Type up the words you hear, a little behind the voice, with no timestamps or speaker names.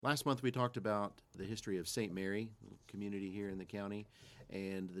Last month we talked about the history of St. Mary, a community here in the county,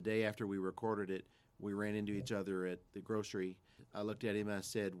 and the day after we recorded it, we ran into each other at the grocery. I looked at him and I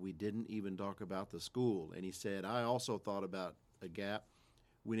said, we didn't even talk about the school. And he said, I also thought about a gap.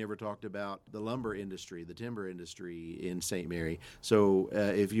 We never talked about the lumber industry, the timber industry in St. Mary. So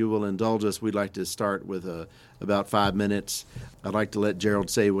if you will indulge us, we'd like to start with about 5 minutes. I'd like to let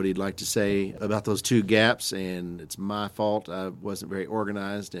Gerald say what he'd like to say about those two gaps, and it's my fault. I wasn't very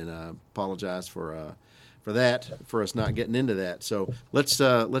organized, and I apologize for that, for us not getting into that. So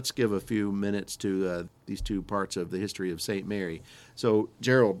let's give a few minutes to these two parts of the history of St. Mary. So,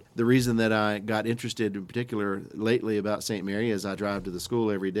 Gerald, the reason that I got interested in particular lately about St. Mary is I drive to the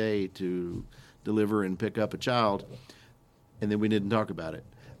school every day to deliver and pick up a child, and then we didn't talk about it.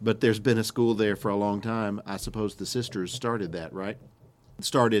 But there's been a school there for a long time. I suppose the sisters started that, right?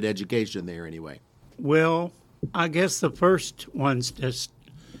 Started education there anyway. Well, I guess the first ones to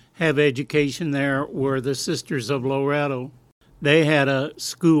have education there were the Sisters of Loretto. They had a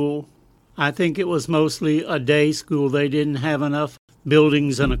school. I think it was mostly a day school. They didn't have enough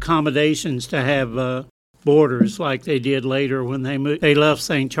buildings and accommodations to have boarders like they did later when they moved. They left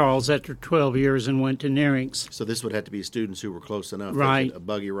St. Charles after 12 years and went to Nearings. So this would have to be students who were close enough. Right. A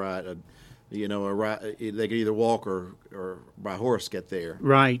buggy ride, they could either walk or by horse get there.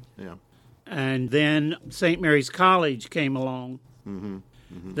 Right. Yeah. And then St. Mary's College came along. Mm-hmm.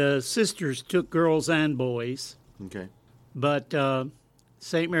 Mm-hmm. The sisters took girls and boys. Okay. But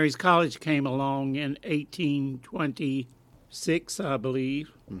St. Mary's College came along in 1826, I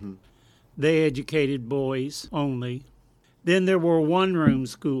believe. Mm-hmm. They educated boys only. Then there were one-room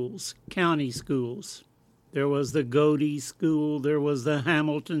schools, county schools. There was the Godey School. There was the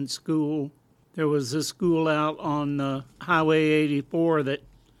Hamilton School. There was a school out on Highway 84 that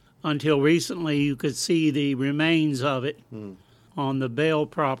until recently you could see the remains of it on the Bell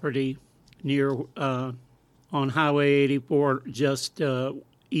property near on Highway 84 just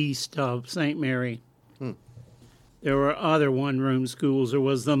east of St. Mary. There were other one-room schools. There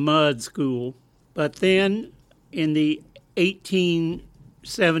was the Mudd School. But then in the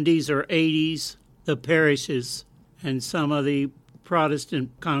 1870s or 80s, the parishes and some of the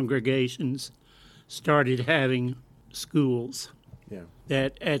Protestant congregations started having schools. Yeah.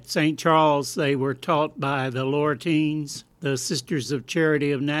 That at St. Charles, they were taught by the Lauretines, the Sisters of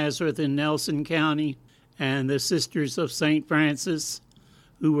Charity of Nazareth in Nelson County, and the Sisters of St. Francis,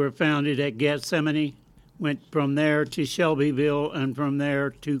 who were founded at Gethsemane, went from there to Shelbyville and from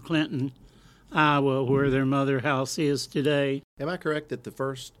there to Clinton, Iowa, where their mother house is today. Am I correct that the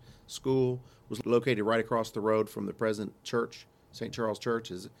first school was located right across the road from the present church, St. Charles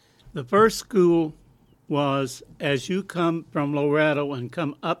Church? The first school was as you come from Loretto and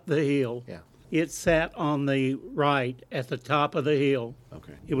come up the hill. Yeah. It sat on the right at the top of the hill.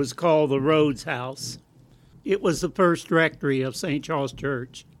 Okay. It was called the Rhodes House. It was the first rectory of St. Charles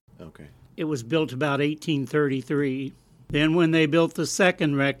Church. Okay. It was built about 1833. Then when they built the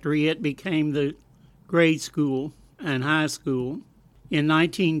second rectory, it became the grade school and high school. In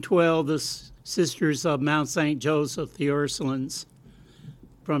 1912, the Sisters of Mount St. Joseph, the Ursulines,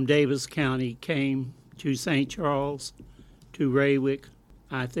 from Davis County came to St. Charles, to Raywick,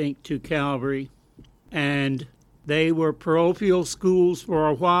 I think to Calvary. And they were parochial schools for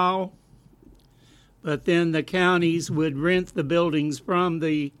a while, but then the counties would rent the buildings from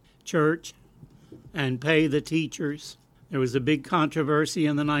the church and pay the teachers. There was a big controversy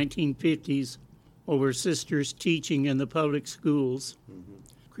in the 1950s over sisters teaching in the public schools.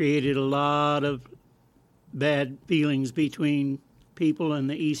 Created a lot of bad feelings between people in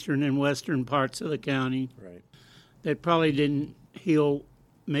the eastern and western parts of the county. Right. That probably didn't heal,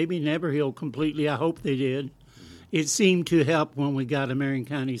 maybe never heal completely. I hope they did. It seemed to help when we got a Marion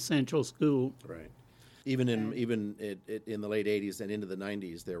County Central School. Right. Even in the late 80s and into the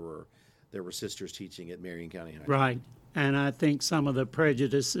 90s, there were sisters teaching at Marion County High. Right. And I think some of the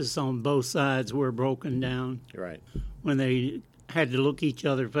prejudices on both sides were broken down. Right. When they had to look each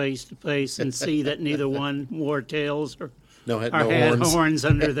other face to face and see that neither one wore tails or had horns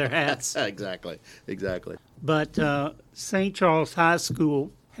under their hats. Exactly. But St. Charles High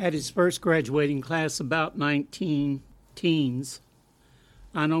School had its first graduating class about 19 teens.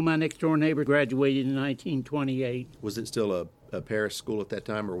 I know my next-door neighbor graduated in 1928. Was it still a parish school at that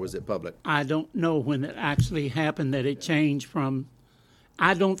time, or was it public? I don't know when it actually happened that it changed from...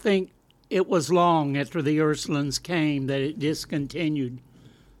 I don't think it was long after the Ursulines came that it discontinued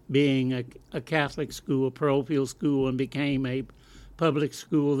being a Catholic school, a parochial school, and became a public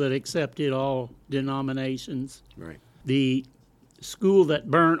school that accepted all denominations. Right.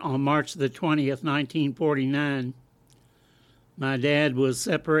 My dad was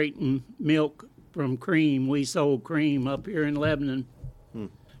separating milk from cream. We sold cream up here in Lebanon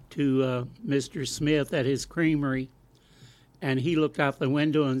to Mr. Smith at his creamery. And he looked out the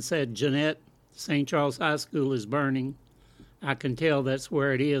window and said, "Jeanette, St. Charles High School is burning. I can tell that's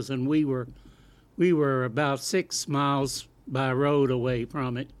where it is." And we were about 6 miles by road away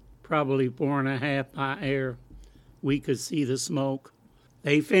from it, probably 4.5 by air. We could see the smoke.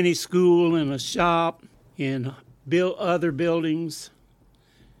 They finished school in a shop, in other buildings.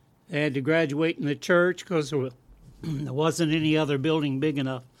 They had to graduate in the church because there wasn't any other building big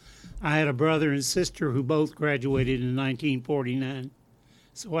enough. I had a brother and sister who both graduated in 1949,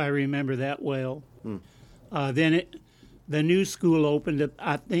 so I remember that well. Then the new school opened up.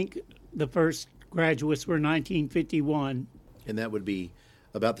 I think the first graduates were 1951. And that would be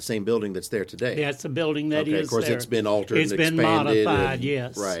about the same building that's there today. That's a building that is there. Of course, it's been altered It's and been expanded. modified,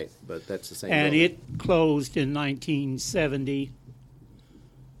 yes. Right, but that's the same And building. it closed in 1970.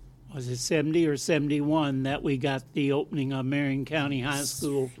 Was it 70 or 71 that we got the opening of Marion County High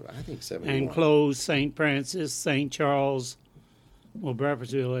School? I think 71. And closed St. Francis, St. Charles. Well,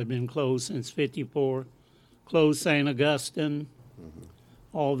 Breakfastville had been closed since 54. Closed St. Augustine.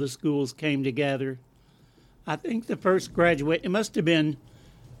 All the schools came together. I think the first graduate,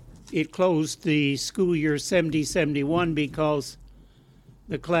 it closed the school year 70-71 because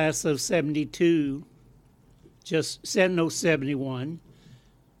the class of 72, 71,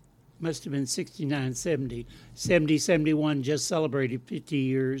 must have been 69-70. 70-71 just celebrated 50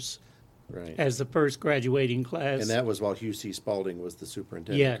 years Right. as the first graduating class. And that was while Hugh C. Spalding was the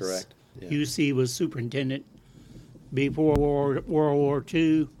superintendent, Yes. correct? Yeah. UC was superintendent before World War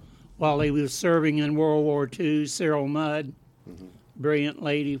II. While he was serving in World War II, Cyril Mudd, brilliant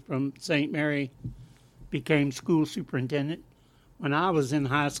lady from St. Mary, became school superintendent. When I was in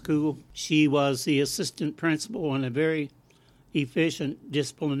high school, she was the assistant principal and a very efficient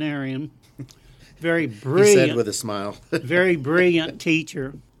disciplinarian. Very He brilliant. said with a smile. Very brilliant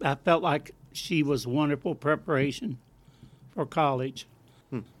teacher. I felt like she was wonderful preparation for college.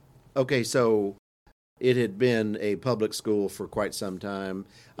 Okay, so it had been a public school for quite some time.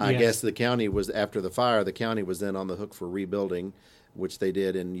 I Yes. guess the county was, after the fire, the county was then on the hook for rebuilding, which they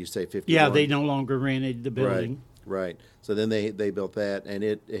did in, you say, 51? Yeah, they no longer rented the building. Right. So then they built that, and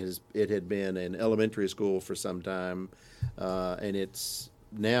it had been an elementary school for some time, and it's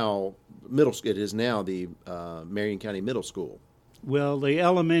now it is now the Marion County Middle School. Well, the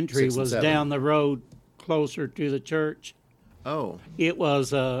elementary 6 and was 7. down the road closer to the church. Oh, It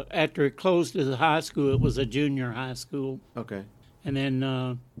was, after it closed to the high school, it was a junior high school. okay. And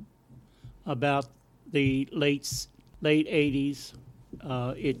then about the late 80s,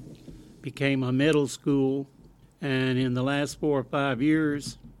 it became a middle school. And in the last 4 or 5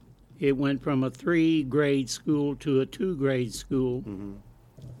 years, it went from a 3-grade school to a 2-grade school.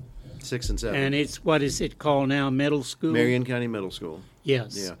 6 and 7. And it's, what is it called now, middle school? Marion County Middle School.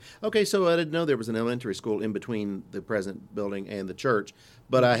 Yes. Yeah. Okay, so I didn't know there was an elementary school in between the present building and the church,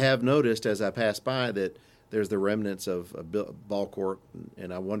 but I have noticed as I passed by that there's the remnants of a ball court,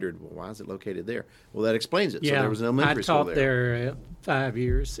 and I wondered, well, why is it located there? Well, that explains it. Yeah, So there was an elementary I school taught there. there 5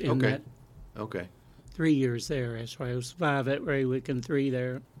 years in Okay. that. Okay. 3 years there. That's right. It was 5 at Raywick and 3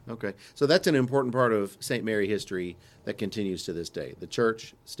 there. Okay. So that's an important part of St. Mary history that continues to this day. The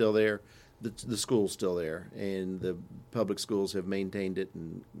church still there, the school's still there, and the public schools have maintained it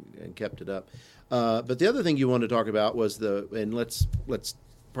and kept it up. But the other thing you wanted to talk about was and let's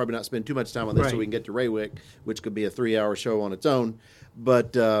probably not spend too much time on this so Right. we can get to Raywick, which could be a 3-hour show on its own.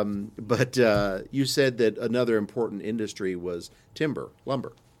 But you said that another important industry was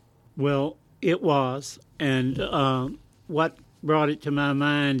lumber. Well, it was. And what brought it to my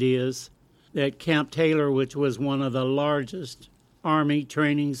mind is that Camp Taylor, which was one of the largest Army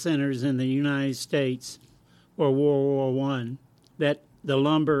training centers in the United States for World War I, that the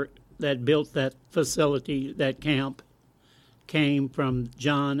lumber that built that facility, that camp, came from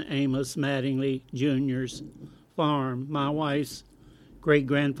John Amos Mattingly Jr.'s farm. My wife's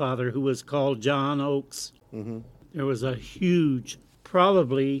great-grandfather, who was called John Oakes. There was a huge,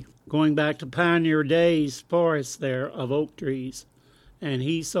 probably going back to pioneer days, forest there of oak trees. And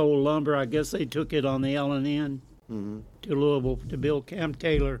he sold lumber. I guess they took it on the L&N to Louisville to build Camp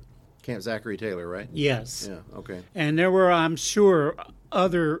Taylor. Camp Zachary Taylor, right? Yes. Yeah, okay. And there were, I'm sure,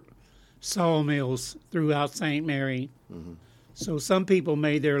 other sawmills throughout St. Mary. So some people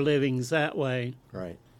made their livings that way. Right.